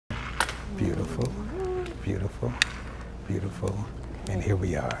Beautiful, beautiful, beautiful. And here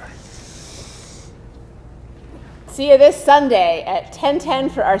we are. See you this Sunday at 10:10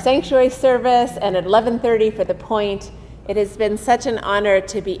 for our sanctuary service and at 11:30 for the point. It has been such an honor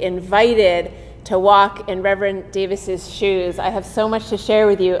to be invited to walk in Reverend Davis's shoes. I have so much to share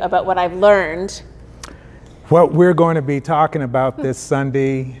with you about what I've learned. What we're going to be talking about this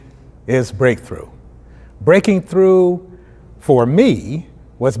Sunday is breakthrough. Breaking through for me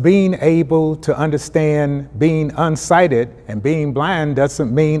was being able to understand being unsighted and being blind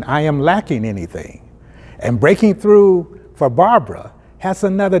doesn't mean I am lacking anything. And breaking through for Barbara has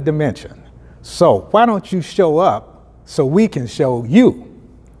another dimension. So why don't you show up so we can show you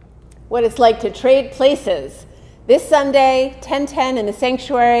what it's like to trade places. This Sunday, 10:10 in the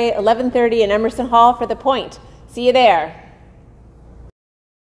sanctuary, 11:30 in Emerson Hall for the point. See you there.